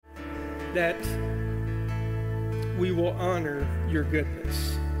that we will honor your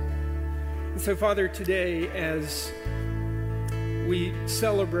goodness. And so, Father, today as we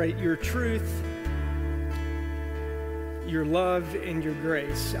celebrate your truth, your love, and your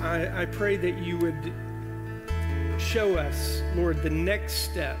grace, I pray that you would show us, Lord, the next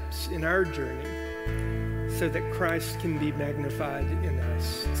steps in our journey so that Christ can be magnified in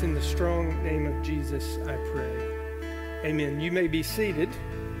us. It's in the strong name of Jesus I pray. Amen. You may be seated.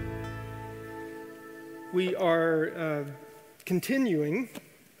 We are continuing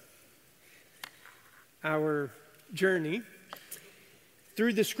our journey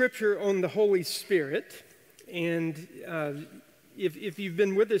through the scripture on the Holy Spirit. And if you've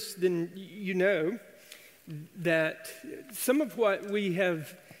been with us, then you know that some of what we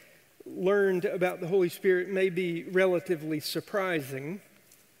have learned about the Holy Spirit may be relatively surprising.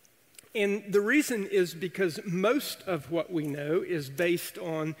 And the reason is because most of what we know is based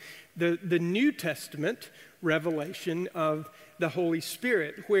on the New Testament revelation of the Holy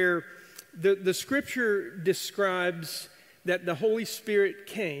Spirit, where the scripture describes that the Holy Spirit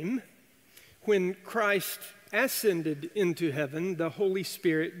came when Christ ascended into heaven. The Holy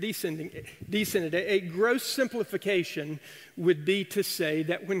Spirit descended. A gross simplification would be to say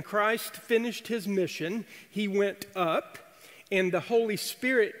that when Christ finished his mission, he went up, and the Holy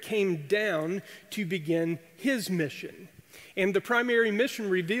Spirit came down to begin his mission. And the primary mission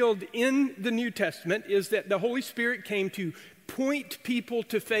revealed in the New Testament is that the Holy Spirit came to point people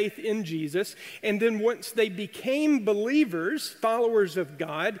to faith in Jesus, and then once they became believers, followers of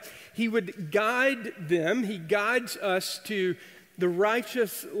God, he would guide them. He guides us to the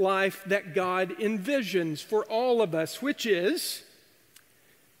righteous life that God envisions for all of us, which is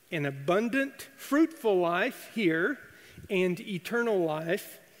an abundant, fruitful life here and eternal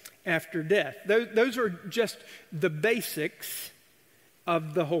life after death. Those are just the basics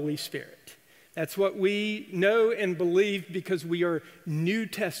of the Holy Spirit. That's what we know and believe because we are New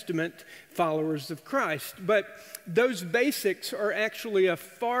Testament followers of Christ. But those basics are actually a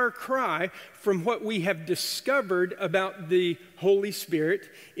far cry from what we have discovered about the Holy Spirit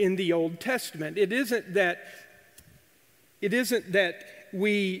in the Old Testament. It isn't that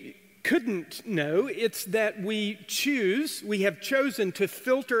we couldn't know, it's that we have chosen to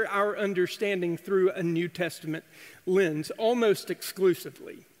filter our understanding through a New Testament lens almost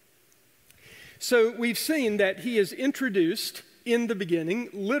exclusively. So we've seen that he is introduced in the beginning,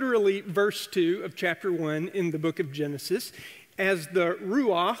 literally verse 2 of chapter 1 in the book of Genesis, as the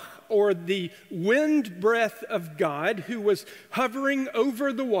Ruach, or the wind breath of God, who was hovering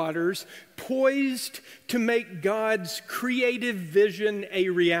over the waters, poised to make God's creative vision a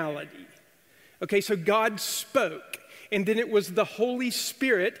reality. Okay, so God spoke. And then it was the Holy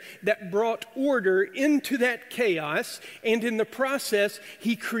Spirit that brought order into that chaos. And in the process,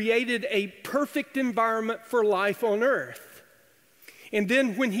 he created a perfect environment for life on earth. And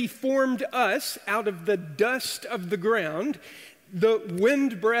then when he formed us out of the dust of the ground, the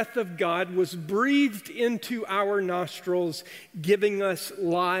wind breath of God was breathed into our nostrils, giving us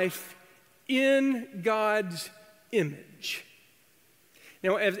life in God's image.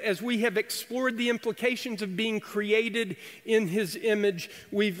 Now, as we have explored the implications of being created in his image,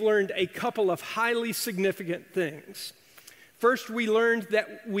 we've learned a couple of highly significant things. First, we learned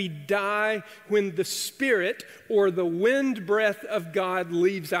that we die when the Spirit, or the wind breath of God,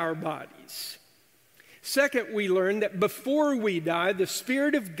 leaves our bodies. Second, we learned that before we die, the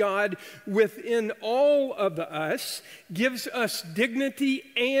Spirit of God within all of us gives us dignity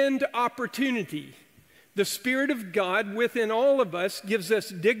and opportunity. The Spirit of God within all of us gives us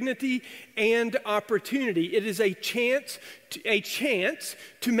dignity and opportunity. It is a chance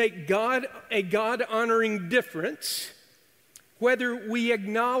to make God a God-honoring difference, whether we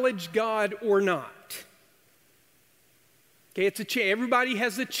acknowledge God or not. Okay, it's a chance. Everybody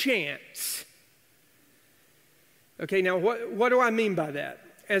has a chance. Okay, now what do I mean by that?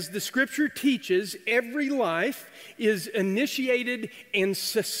 As the scripture teaches, every life is initiated and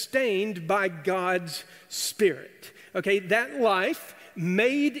sustained by God's Spirit. Okay, that life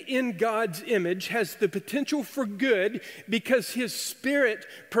made in God's image has the potential for good because his Spirit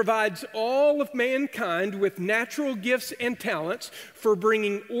provides all of mankind with natural gifts and talents for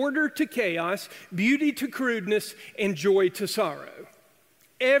bringing order to chaos, beauty to crudeness, and joy to sorrow.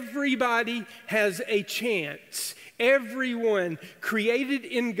 Everybody has a chance. Everyone created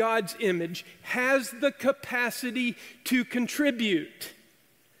in God's image has the capacity to contribute.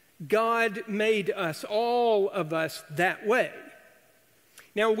 God made us, all of us, that way.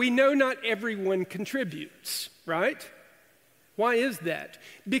 Now, we know not everyone contributes, right? Why is that?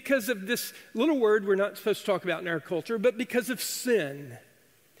 Because of this little word we're not supposed to talk about in our culture, but because of sin.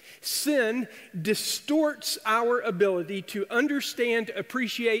 Sin distorts our ability to understand,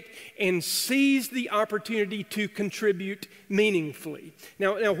 appreciate, and seize the opportunity to contribute meaningfully.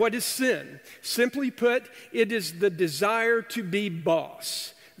 Now, what is sin? Simply put, it is the desire to be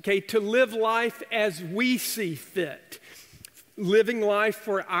boss, okay, to live life as we see fit, living life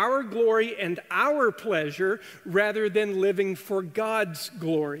for our glory and our pleasure rather than living for God's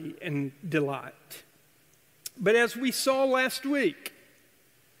glory and delight. But as we saw last week,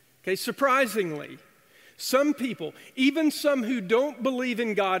 okay, surprisingly, some people, even some who don't believe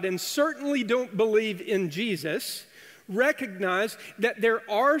in God and certainly don't believe in Jesus, recognize that there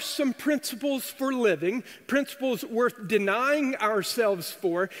are some principles for living, principles worth denying ourselves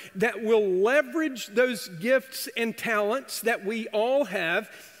for, that will leverage those gifts and talents that we all have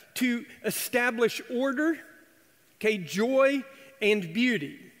to establish order, okay, joy, and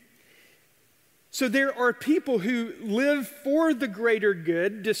beauty. So there are people who live for the greater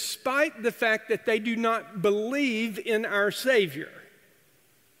good despite the fact that they do not believe in our Savior.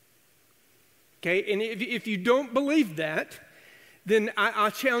 Okay, and if you don't believe that, then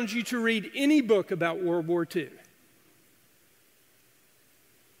I challenge you to read any book about World War II.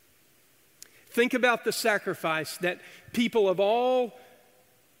 Think about the sacrifice that people of all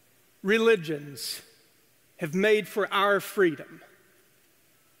religions have made for our freedom.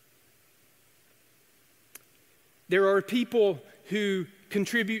 There are people who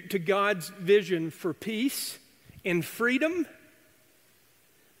contribute to God's vision for peace and freedom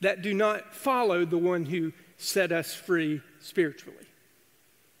that do not follow the one who set us free spiritually,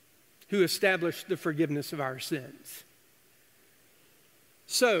 who established the forgiveness of our sins.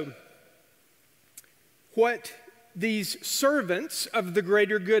 So, what these servants of the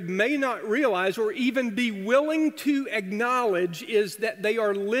greater good may not realize or even be willing to acknowledge is that they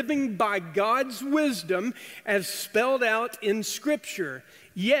are living by God's wisdom as spelled out in Scripture.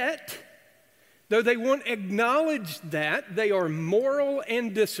 Yet, though they won't acknowledge that, they are moral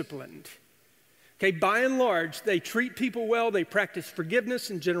and disciplined. Okay, by and large, they treat people well, they practice forgiveness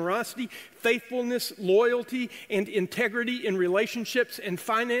and generosity, faithfulness, loyalty, and integrity in relationships and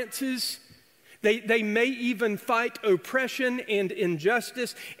finances. They may even fight oppression and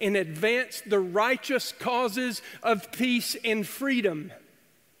injustice and advance the righteous causes of peace and freedom,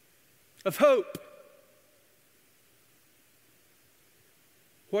 of hope.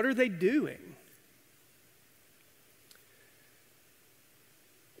 What are they doing?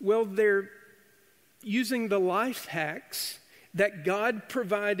 Well, they're using the life hacks that God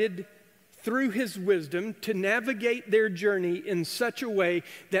provided through His wisdom to navigate their journey in such a way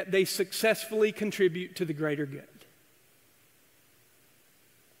that they successfully contribute to the greater good.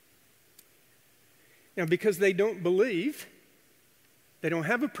 Now, because they don't believe, they don't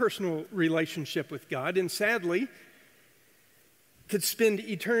have a personal relationship with God, and sadly, could spend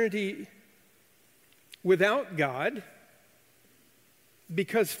eternity without God,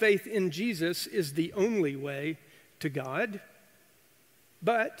 because faith in Jesus is the only way to God.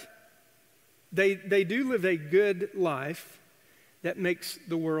 But they do live a good life that makes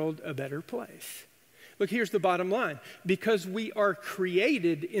the world a better place. Look, here's the bottom line. Because we are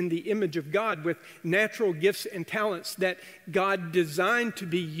created in the image of God with natural gifts and talents that God designed to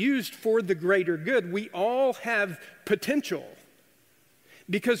be used for the greater good, we all have potential.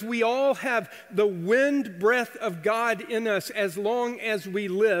 Because we all have the wind breath of God in us as long as we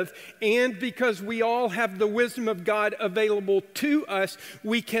live, and because we all have the wisdom of God available to us,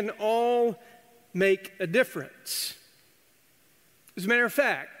 we can all make a difference. As a matter of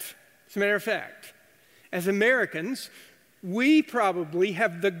fact, as Americans, we probably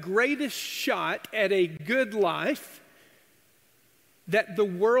have the greatest shot at a good life that the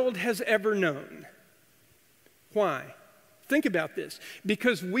world has ever known. Why? Think about this.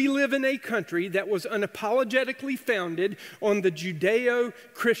 Because we live in a country that was unapologetically founded on the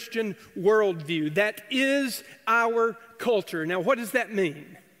Judeo-Christian worldview. That is our culture. Now, what does that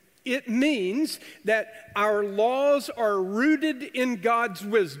mean? It means that our laws are rooted in God's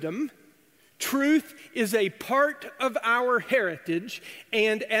wisdom. Truth is a part of our heritage,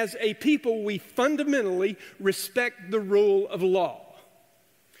 and as a people, we fundamentally respect the rule of law.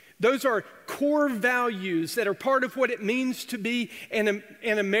 Those are core values that are part of what it means to be an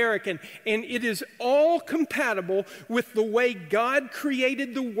American. And it is all compatible with the way God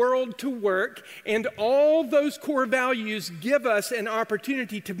created the world to work. And all those core values give us an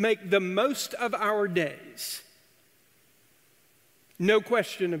opportunity to make the most of our days. No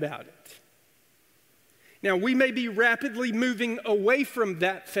question about it. Now, we may be rapidly moving away from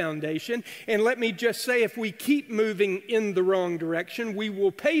that foundation, and let me just say, if we keep moving in the wrong direction, we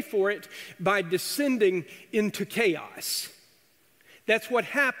will pay for it by descending into chaos. That's what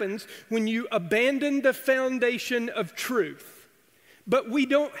happens when you abandon the foundation of truth. But we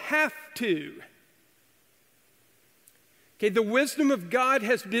don't have to. Okay, the wisdom of God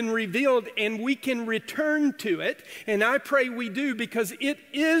has been revealed and we can return to it. And I pray we do, because it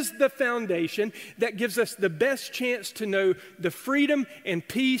is the foundation that gives us the best chance to know the freedom and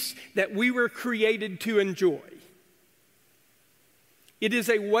peace that we were created to enjoy. It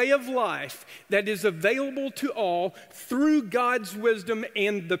is a way of life that is available to all through God's wisdom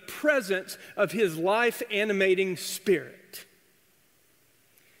and the presence of His life-animating Spirit.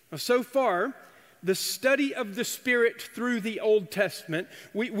 Now, so far, the study of the Spirit through the Old Testament,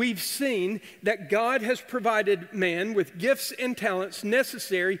 we've seen that God has provided man with gifts and talents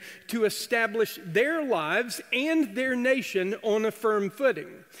necessary to establish their lives and their nation on a firm footing.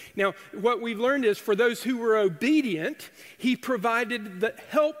 Now, what we've learned is for those who were obedient, He provided the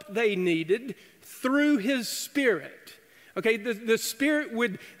help they needed through His Spirit. Okay, the Spirit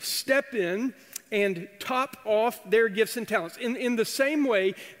would step in and top off their gifts and talents. In the same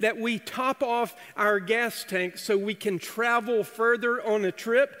way that we top off our gas tank so we can travel further on a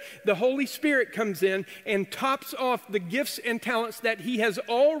trip, the Holy Spirit comes in and tops off the gifts and talents that He has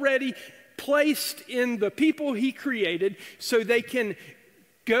already placed in the people He created so they can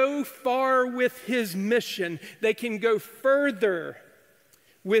go far with His mission. They can go further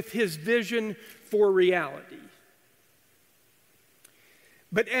with His vision for reality.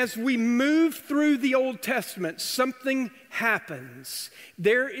 But as we move through the Old Testament, something happens.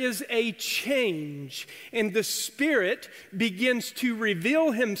 There is a change, and the Spirit begins to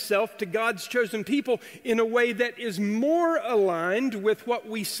reveal Himself to God's chosen people in a way that is more aligned with what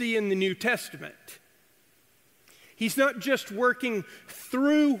we see in the New Testament. He's not just working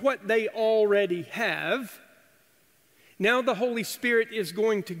through what they already have. Now the Holy Spirit is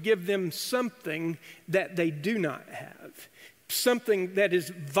going to give them something that they do not have. Something that is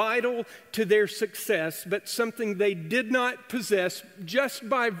vital to their success, but something they did not possess just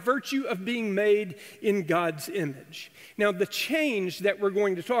by virtue of being made in God's image. Now, the change that we're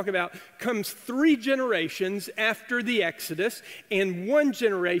going to talk about comes 3 generations after the Exodus and 1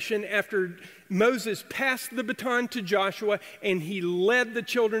 generation after Moses passed the baton to Joshua and he led the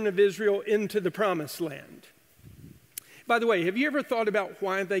children of Israel into the Promised Land. By the way, have you ever thought about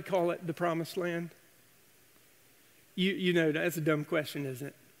why they call it the Promised Land? You know, that's a dumb question, isn't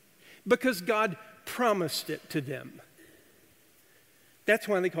it? Because God promised it to them. That's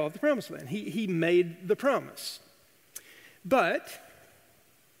why they call it the Promised Land. He made the promise. But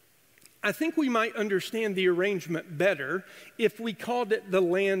I think we might understand the arrangement better if we called it the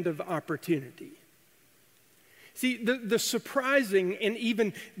land of opportunity. See, the surprising and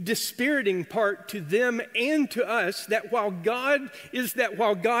even dispiriting part to them and to us that while God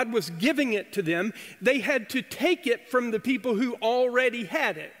was giving it to them, they had to take it from the people who already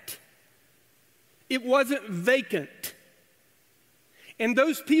had it. It wasn't vacant. And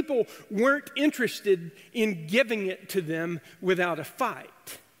those people weren't interested in giving it to them without a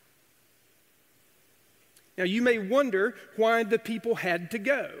fight. Now, you may wonder why the people had to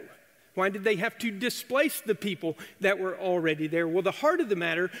go. Why did they have to displace the people that were already there? Well, the heart of the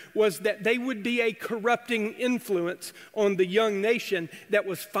matter was that they would be a corrupting influence on the young nation that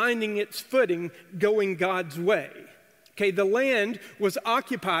was finding its footing going God's way. Okay, the land was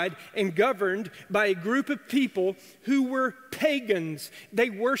occupied and governed by a group of people who were pagans. They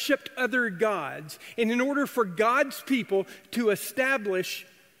worshiped other gods. And in order for God's people to establish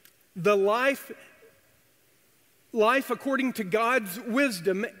the life according to God's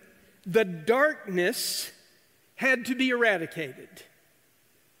wisdom, the darkness had to be eradicated.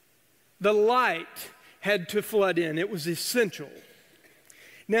 The light had to flood in. It was essential.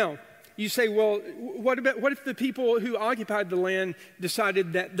 Now, you say, well, what if the people who occupied the land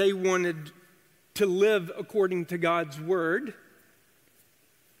decided that they wanted to live according to God's word?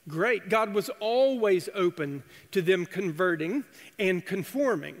 Great. God was always open to them converting and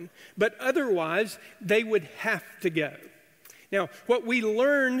conforming, but otherwise they would have to go. Now, what we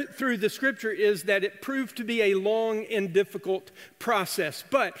learn through the scripture is that it proved to be a long and difficult process.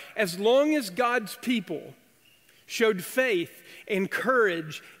 But as long as God's people showed faith and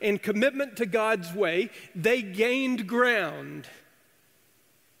courage and commitment to God's way, they gained ground.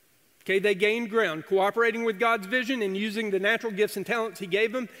 Okay, they gained ground. Cooperating with God's vision and using the natural gifts and talents He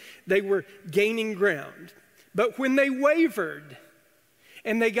gave them, they were gaining ground. But when they wavered,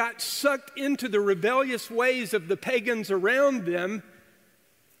 and they got sucked into the rebellious ways of the pagans around them,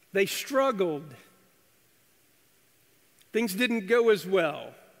 they struggled. Things didn't go as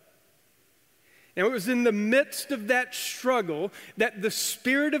well. Now, it was in the midst of that struggle that the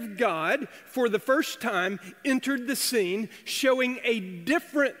Spirit of God, for the first time, entered the scene, showing a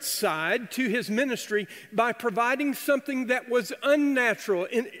different side to his ministry by providing something that was unnatural.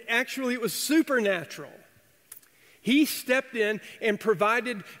 And actually, it was supernatural. He stepped in and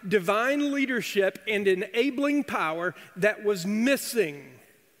provided divine leadership and enabling power that was missing,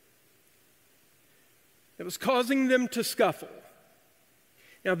 that was causing them to scuffle.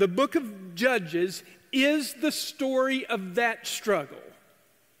 Now, the book of Judges is the story of that struggle.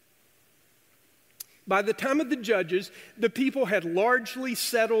 By the time of the Judges, the people had largely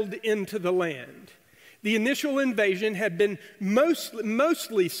settled into the land. The initial invasion had been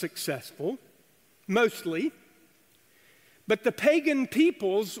mostly successful, but the pagan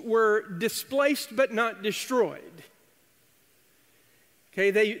peoples were displaced but not destroyed. Okay,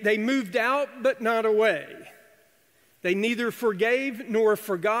 they moved out but not away. They neither forgave nor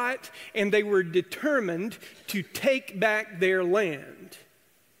forgot, and they were determined to take back their land.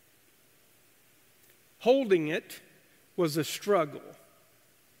 Holding it was a struggle.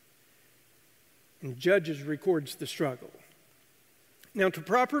 And Judges records the struggle. Now, to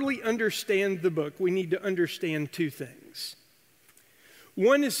properly understand the book, we need to understand two things.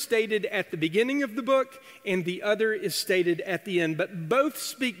 One is stated at the beginning of the book, and the other is stated at the end, but both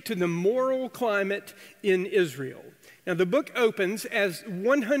speak to the moral climate in Israel. Now, the book opens as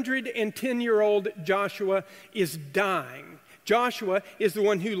 110-year-old Joshua is dying. Joshua is the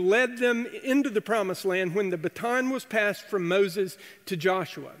one who led them into the promised land when the baton was passed from Moses to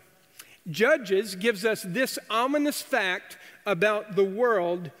Joshua. Judges gives us this ominous fact about the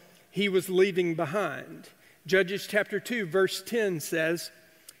world he was leaving behind. Judges chapter 2, verse 10 says,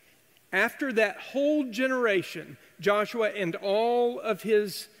 "After that whole generation, Joshua and all of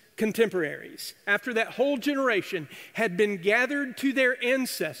his contemporaries, after that whole generation had been gathered to their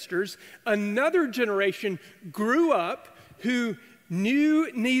ancestors, another generation grew up who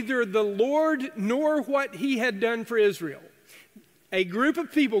knew neither the Lord nor what he had done for Israel." A group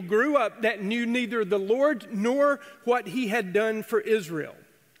of people grew up that knew neither the Lord nor what he had done for Israel.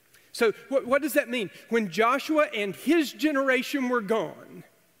 So what does that mean? When Joshua and his generation were gone,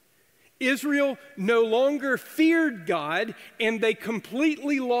 Israel no longer feared God, and they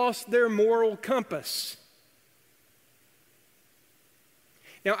completely lost their moral compass.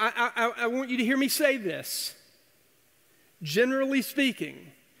 Now, I want you to hear me say this. Generally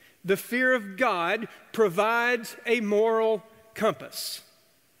speaking, the fear of God provides a moral compass.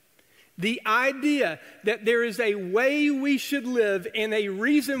 The idea that there is a way we should live and a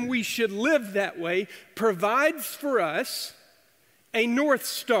reason we should live that way provides for us a North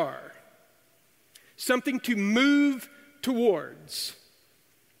Star. Something to move towards.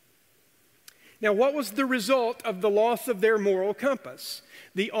 Now, what was the result of the loss of their moral compass?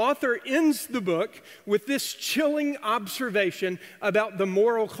 The author ends the book with this chilling observation about the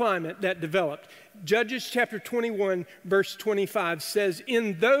moral climate that developed. Judges chapter 21, verse 25 says,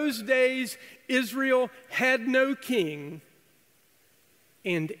 "In those days Israel had no king,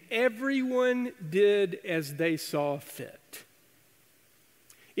 and everyone did as they saw fit."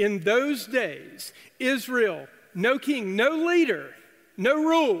 In those days, Israel, no king, no leader, no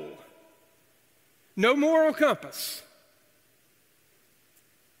rule, no moral compass.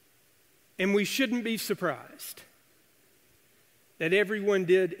 And we shouldn't be surprised that everyone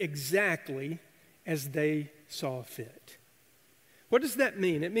did exactly as they saw fit. What does that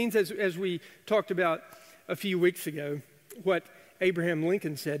mean? It means, as we talked about a few weeks ago, what Abraham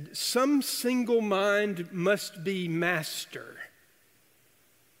Lincoln said, some single mind must be master.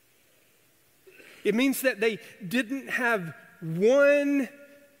 It means that they didn't have one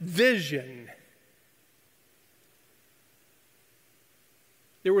vision.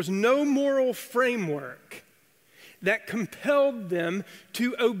 There was no moral framework that compelled them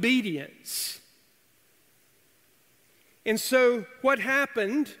to obedience. And so what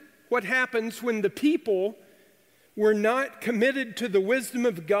happens when the people were not committed to the wisdom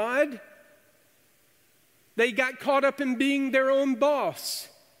of God? They got caught up in being their own boss,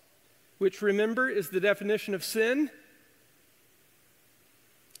 which, remember, is the definition of sin.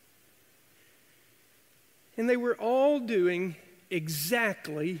 And they were all doing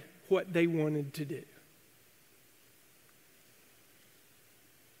exactly what they wanted to do.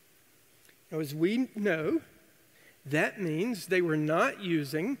 Now, as we know, that means they were not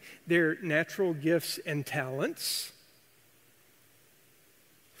using their natural gifts and talents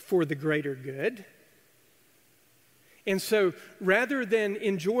for the greater good. And so, rather than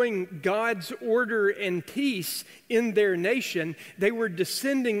enjoying God's order and peace in their nation, they were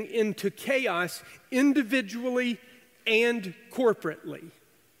descending into chaos individually and corporately.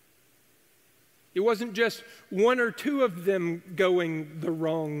 It wasn't just one or two of them going the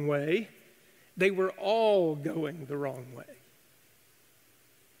wrong way. They were all going the wrong way.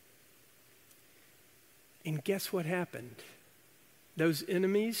 And guess what happened? Those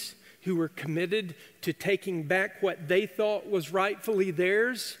enemies who were committed to taking back what they thought was rightfully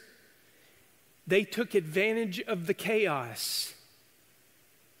theirs, they took advantage of the chaos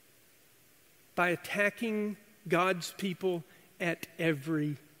by attacking God's people at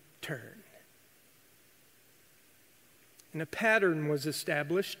every turn. And a pattern was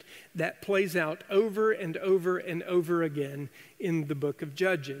established that plays out over and over and over again in the book of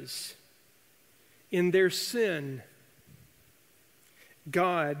Judges. In their sin,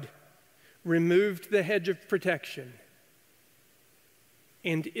 God removed the hedge of protection,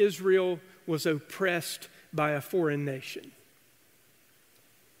 and Israel was oppressed by a foreign nation.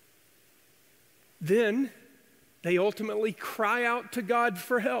 Then they ultimately cry out to God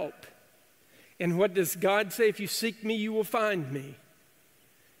for help. And what does God say? If you seek me, you will find me.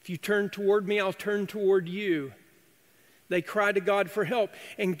 If you turn toward me, I'll turn toward you. They cry to God for help.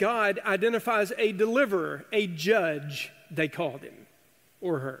 And God identifies a deliverer, a judge, they called him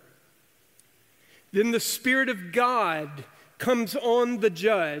or her. Then the Spirit of God comes on the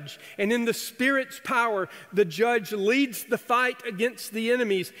judge. And in the Spirit's power, the judge leads the fight against the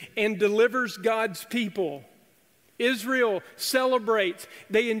enemies and delivers God's people. Israel celebrates.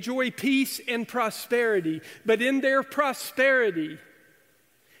 They enjoy peace and prosperity. But in their prosperity,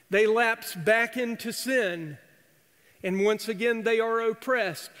 they lapse back into sin. And once again, they are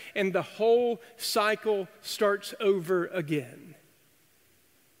oppressed. And the whole cycle starts over again.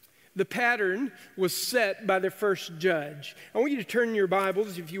 The pattern was set by the first judge. I want you to turn your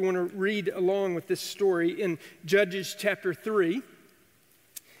Bibles, if you want to read along with this story, in Judges chapter 3,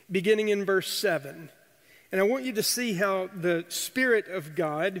 beginning in verse 7. And I want you to see how the Spirit of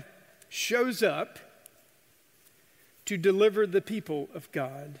God shows up to deliver the people of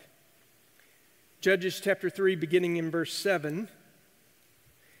God. Judges chapter 3, beginning in verse 7.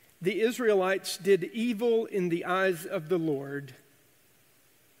 The Israelites did evil in the eyes of the Lord.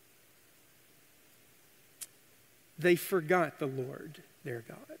 They forgot the Lord, their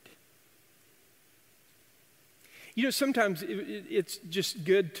God. You know, sometimes it's just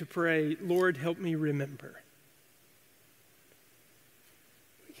good to pray, Lord, help me remember.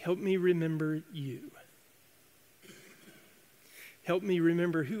 Help me remember you. Help me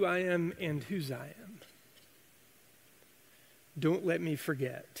remember who I am and whose I am. Don't let me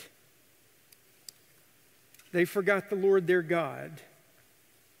forget. They forgot the Lord their God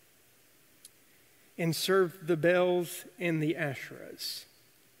and served the Baals and the Asherahs,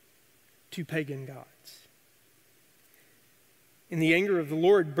 two pagan gods. And the anger of the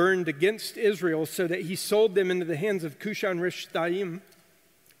Lord burned against Israel so that he sold them into the hands of Cushan-Rishathaim.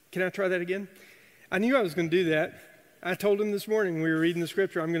 Can I try that again? I knew I was going to do that. I told him this morning when we were reading the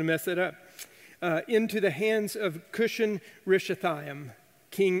scripture, I'm going to mess that up. Into the hands of Cushan-Rishathaim,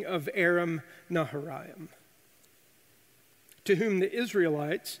 king of Aram Naharaim, to whom the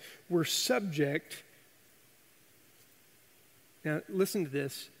Israelites were subject, now listen to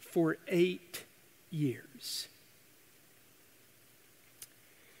this, for 8 years.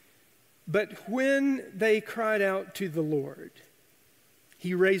 But when they cried out to the Lord,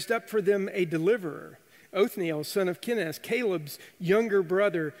 he raised up for them a deliverer, Othniel, son of Kenaz, Caleb's younger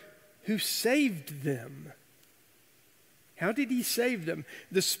brother, who saved them. How did he save them?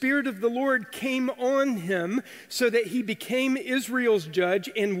 The Spirit of the Lord came on him so that he became Israel's judge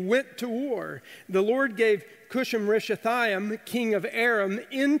and went to war. The Lord gave Cushan-Rishathaim, king of Aram,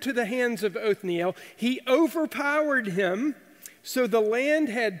 into the hands of Othniel. He overpowered him, so the land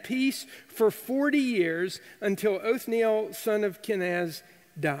had peace for 40 years until Othniel, son of Kenaz,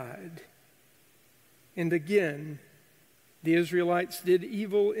 died. And again, the Israelites did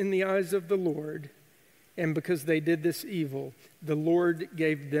evil in the eyes of the Lord, and because they did this evil, the Lord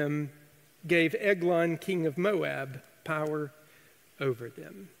gave Eglon, king of Moab, power over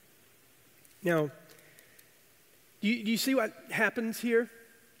them. Now, do you see what happens here?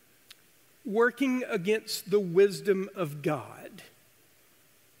 Working against the wisdom of God,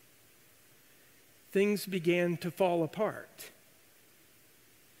 things began to fall apart.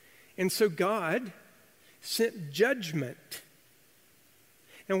 And so God sent judgment.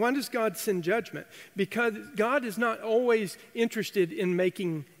 Now, why does God send judgment? Because God is not always interested in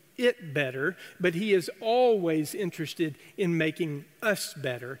making it better, but he is always interested in making us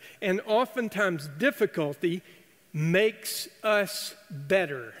better. And oftentimes difficulty makes us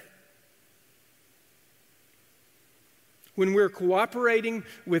better. When we're cooperating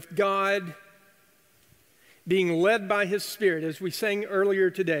with God, being led by his Spirit, as we sang earlier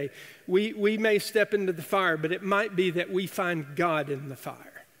today. We may step into the fire, but it might be that we find God in the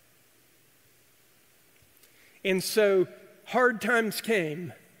fire. And so hard times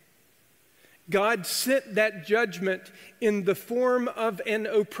came. God sent that judgment in the form of an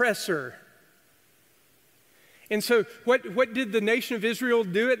oppressor. And so what did the nation of Israel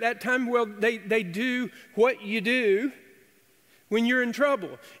do at that time? Well, they do what you do when you're in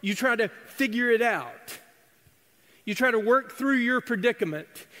trouble. You try to figure it out. You try to work through your predicament.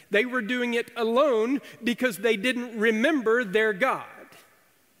 They were doing it alone because they didn't remember their God.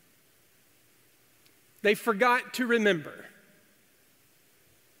 They forgot to remember.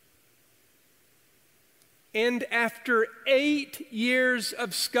 And after 8 years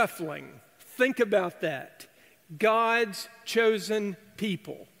of scuffling, think about that, God's chosen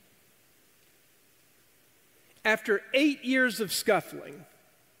people. After 8 years of scuffling,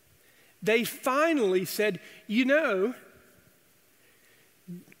 they finally said, you know,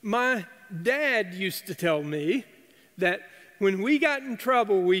 my dad used to tell me that when we got in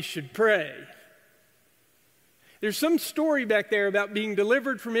trouble, we should pray. There's some story back there about being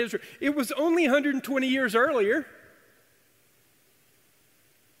delivered from Israel. It was only 120 years earlier.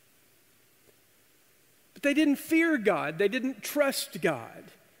 But they didn't fear God. They didn't trust God.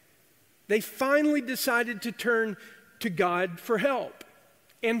 They finally decided to turn to God for help.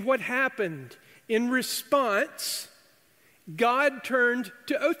 And what happened? In response, God turned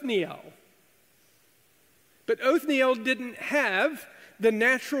to Othniel. But Othniel didn't have the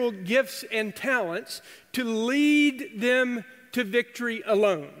natural gifts and talents to lead them to victory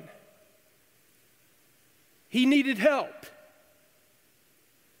alone. He needed help.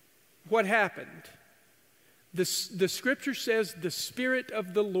 What happened? The scripture says the Spirit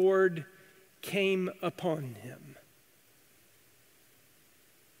of the Lord came upon him.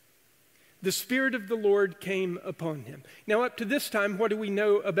 The Spirit of the Lord came upon him. Now, up to this time, what do we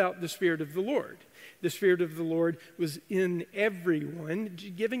know about the Spirit of the Lord? The Spirit of the Lord was in everyone,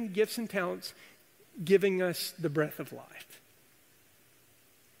 giving gifts and talents, giving us the breath of life.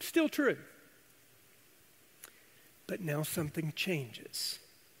 Still true. But now something changes.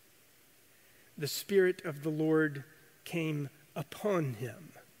 The Spirit of the Lord came upon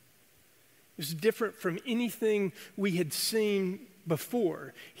him. It was different from anything we had seen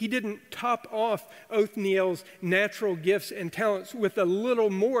before. He didn't top off Othniel's natural gifts and talents with a little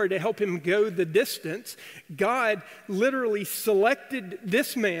more to help him go the distance. God literally selected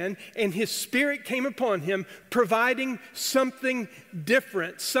this man, and his Spirit came upon him, providing something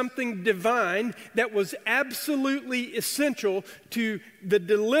different, something divine that was absolutely essential to the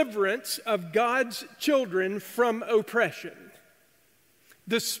deliverance of God's children from oppression.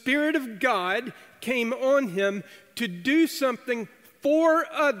 The Spirit of God came on him to do something for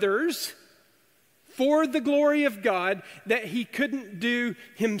others, for the glory of God, that he couldn't do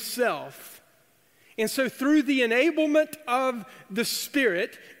himself. And so through the enablement of the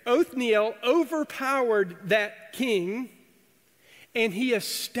Spirit, Othniel overpowered that king, and he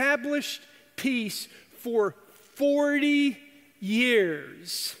established peace for 40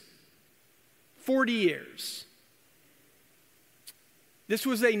 years. 40 years. This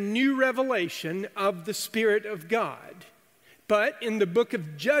was a new revelation of the Spirit of God. But in the book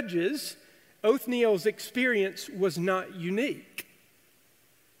of Judges, Othniel's experience was not unique.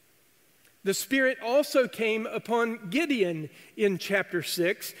 The Spirit also came upon Gideon in chapter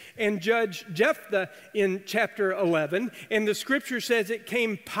 6 and Judge Jephthah in chapter 11. And the scripture says it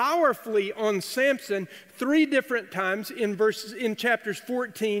came powerfully on Samson 3 different times in chapters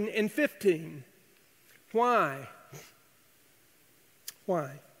 14 and 15. Why?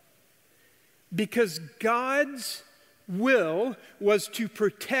 Why? Because God's will was to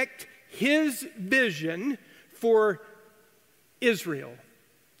protect his vision for Israel,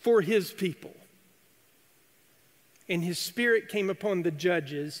 for his people. And his Spirit came upon the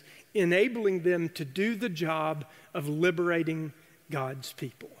judges, enabling them to do the job of liberating God's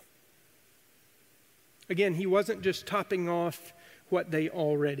people. Again, he wasn't just topping off what they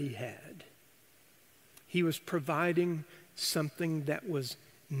already had. He was providing something that was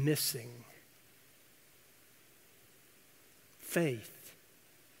missing. Faith,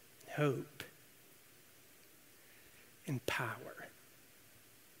 hope, and power.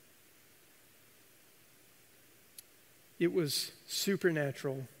 It was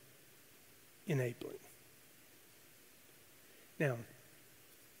supernatural enabling. Now,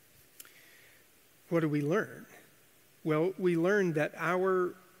 what do we learn? Well, we learn that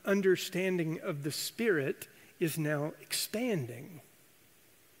our understanding of the Spirit is now expanding.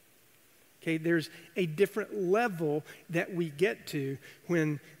 Okay, there's a different level that we get to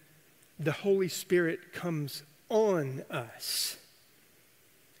when the Holy Spirit comes on us.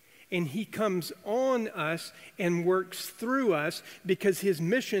 And he comes on us and works through us because his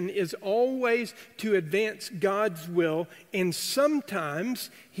mission is always to advance God's will. And sometimes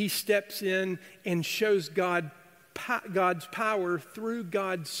he steps in and shows God's power through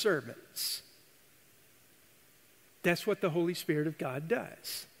God's servants. That's what the Holy Spirit of God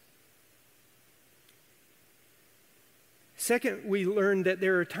does. Second, we learned that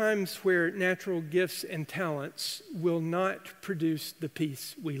there are times where natural gifts and talents will not produce the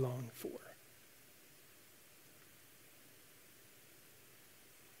peace we long for.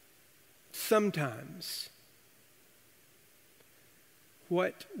 Sometimes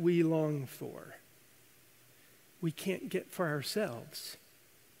what we long for, we can't get for ourselves.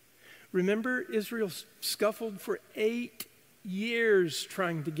 Remember, Israel scuffled for 8 years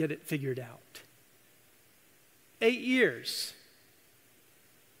trying to get it figured out. 8 years.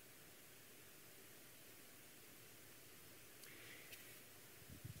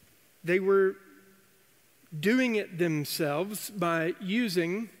 They were doing it themselves by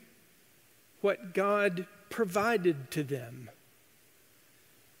using what God provided to them.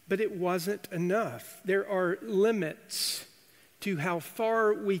 But it wasn't enough. There are limits to how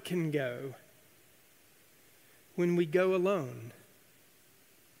far we can go when we go alone.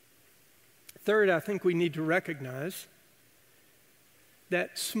 Third, I think we need to recognize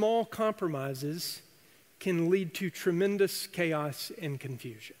that small compromises can lead to tremendous chaos and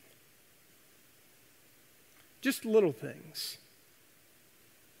confusion. Just little things.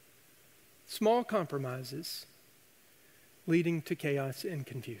 Small compromises leading to chaos and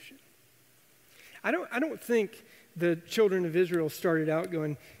confusion. I don't think the children of Israel started out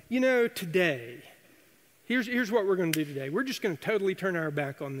going, today, here's what we're going to do today. We're just going to totally turn our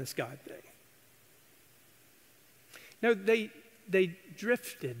back on this God thing. No, they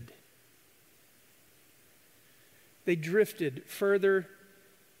drifted. They drifted further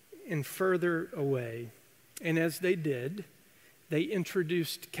and further away. And as they did, they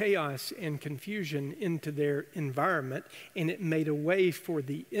introduced chaos and confusion into their environment, and it made a way for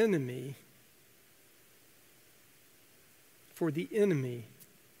the enemy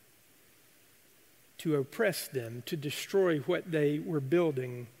to oppress them, to destroy what they were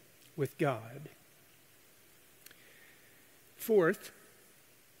building with God. Fourth,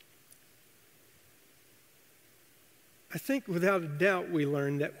 I think without a doubt we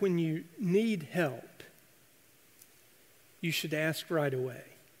learned that when you need help, you should ask right away.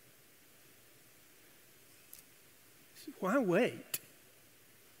 Why wait?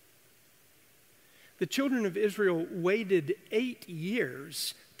 The children of Israel waited 8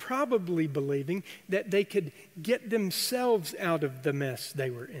 years, probably believing that they could get themselves out of the mess they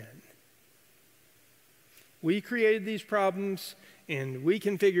were in. We created these problems, and we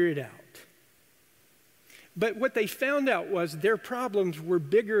can figure it out. But what they found out was their problems were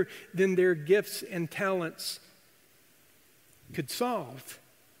bigger than their gifts and talents could solve.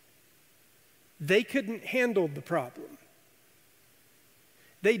 They couldn't handle the problem.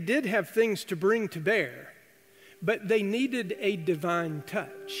 They did have things to bring to bear, but they needed a divine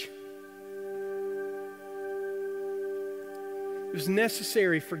touch. It was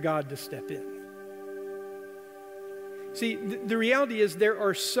necessary for God to step in. See, the reality is there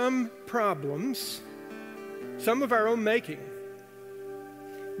are some problems, some of our own making,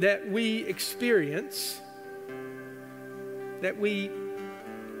 that we experience that we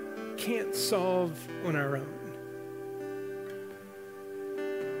can't solve on our own.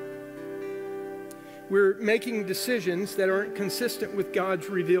 We're making decisions that aren't consistent with God's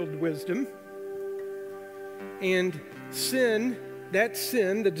revealed wisdom. And sin,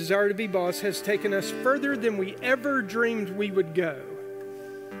 the desire to be boss, has taken us further than we ever dreamed we would go.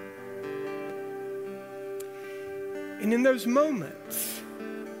 And in those moments,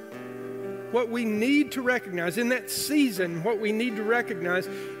 what we need to recognize, in that season, what we need to recognize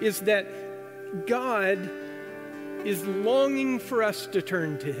is that God is longing for us to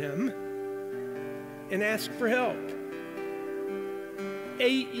turn to Him and ask for help.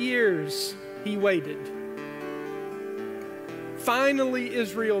 8 years He waited. Finally,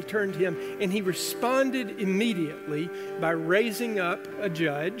 Israel turned to Him, and He responded immediately by raising up a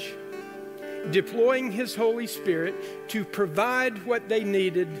judge, deploying His Holy Spirit to provide what they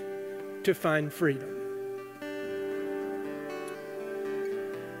needed to find freedom.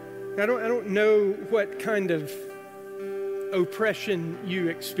 I don't know what kind of oppression you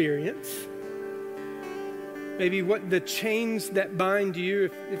experience. Maybe what the chains that bind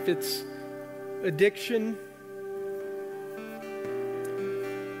you, if it's addiction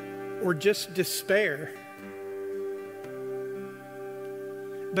or just despair.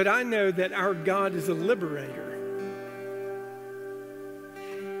 But I know that our God is a liberator,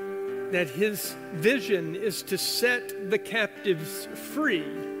 that his vision is to set the captives free.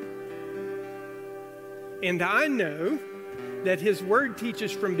 And I know that his word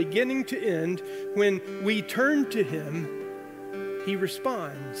teaches from beginning to end, when we turn to him, he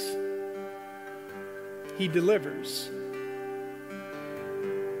responds. He delivers.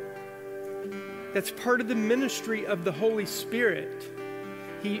 That's part of the ministry of the Holy Spirit.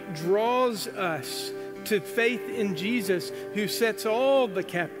 He draws us to faith in Jesus, who sets all the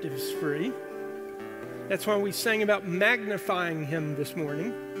captives free. That's why we sang about magnifying him this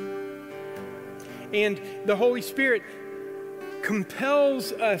morning. And the Holy Spirit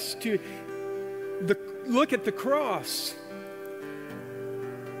compels us to look at the cross.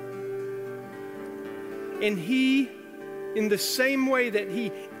 And he, in the same way that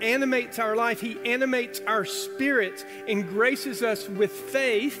he animates our life, he animates our spirits and graces us with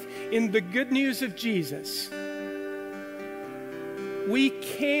faith in the good news of Jesus. We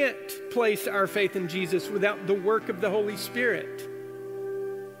can't place our faith in Jesus without the work of the Holy Spirit.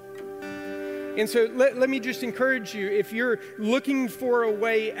 And so let me just encourage you, if you're looking for a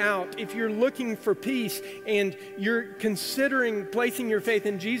way out, if you're looking for peace and you're considering placing your faith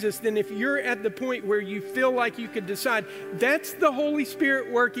in Jesus, then if you're at the point where you feel like you could decide, that's the Holy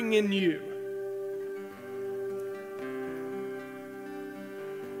Spirit working in you.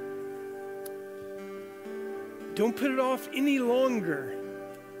 Don't put it off any longer.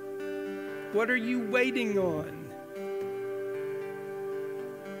 What are you waiting on?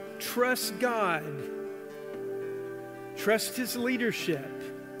 Trust God, trust his leadership,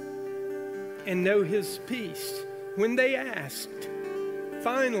 and know his peace. When they asked,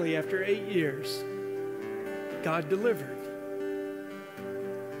 finally, after 8 years, God delivered.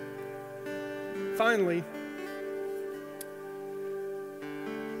 Finally,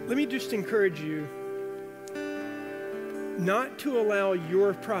 let me just encourage you not to allow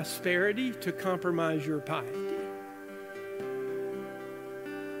your prosperity to compromise your piety.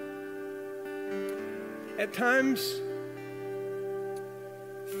 At times,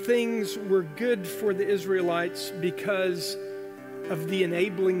 things were good for the Israelites because of the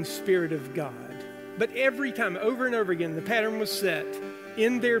enabling Spirit of God. But every time, over and over again, the pattern was set.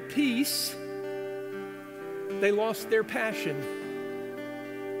 In their peace, they lost their passion.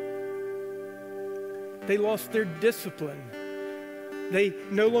 They lost their discipline. They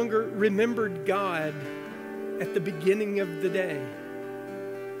no longer remembered God at the beginning of the day.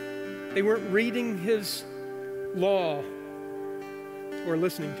 They weren't reading his law or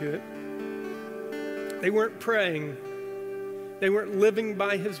listening to it. They weren't praying. They weren't living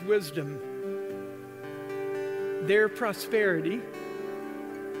by his wisdom. Their prosperity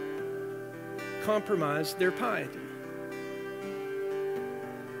compromised their piety.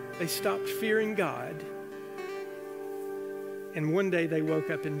 They stopped fearing God, and one day they woke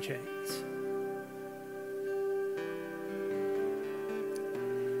up in chains.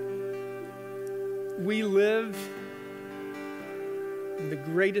 We live in the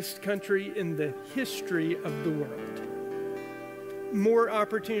greatest country in the history of the world. More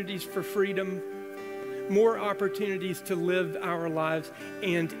opportunities for freedom, more opportunities to live our lives,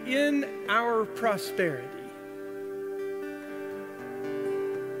 and in our prosperity,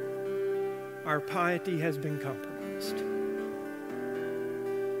 our piety has been compromised.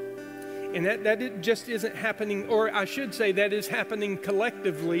 And that just isn't happening, or I should say that is happening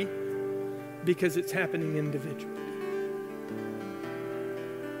collectively, because it's happening individually.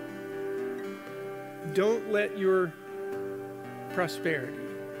 Don't let your prosperity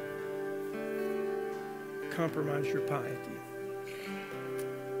compromise your piety.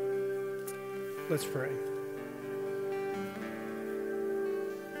 Let's pray.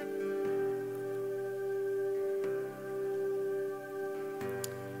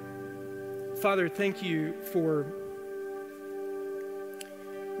 Father, thank you for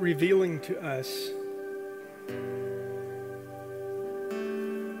revealing to us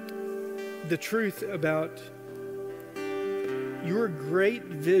the truth about your great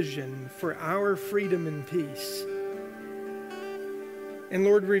vision for our freedom and peace. And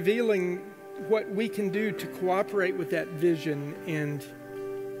Lord, revealing what we can do to cooperate with that vision and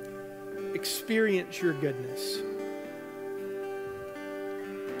experience your goodness.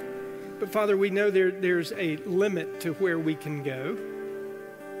 But Father, we know there's a limit to where we can go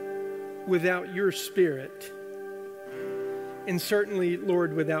without your Spirit, and certainly,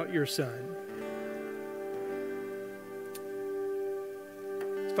 Lord, without your Son.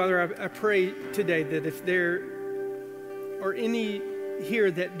 Father, I pray today that if there are any here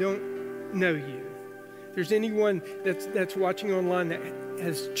that don't know you, If there's anyone that's watching online that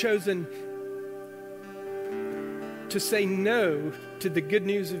has chosen to say no to the good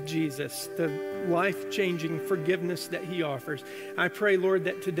news of Jesus, the life-changing forgiveness that he offers, I pray, Lord,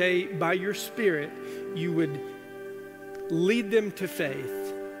 that today, by your Spirit, you would lead them to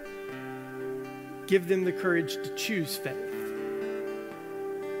faith. Give them the courage to choose faith.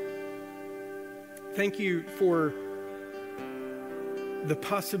 Thank you for the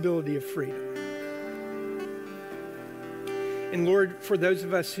possibility of freedom. And Lord, for those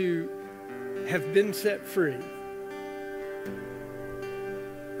of us who have been set free,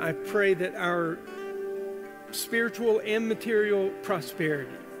 I pray that our spiritual and material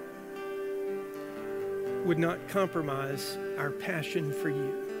prosperity would not compromise our passion for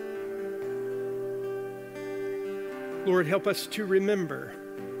you. Lord, help us to remember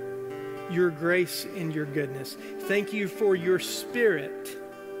your grace and your goodness. Thank you for your Spirit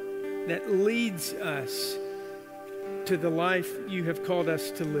that leads us to the life you have called us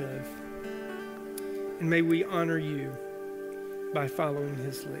to live. And may we honor you by following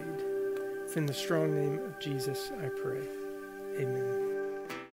his lead. It's in the strong name of Jesus I pray. Amen.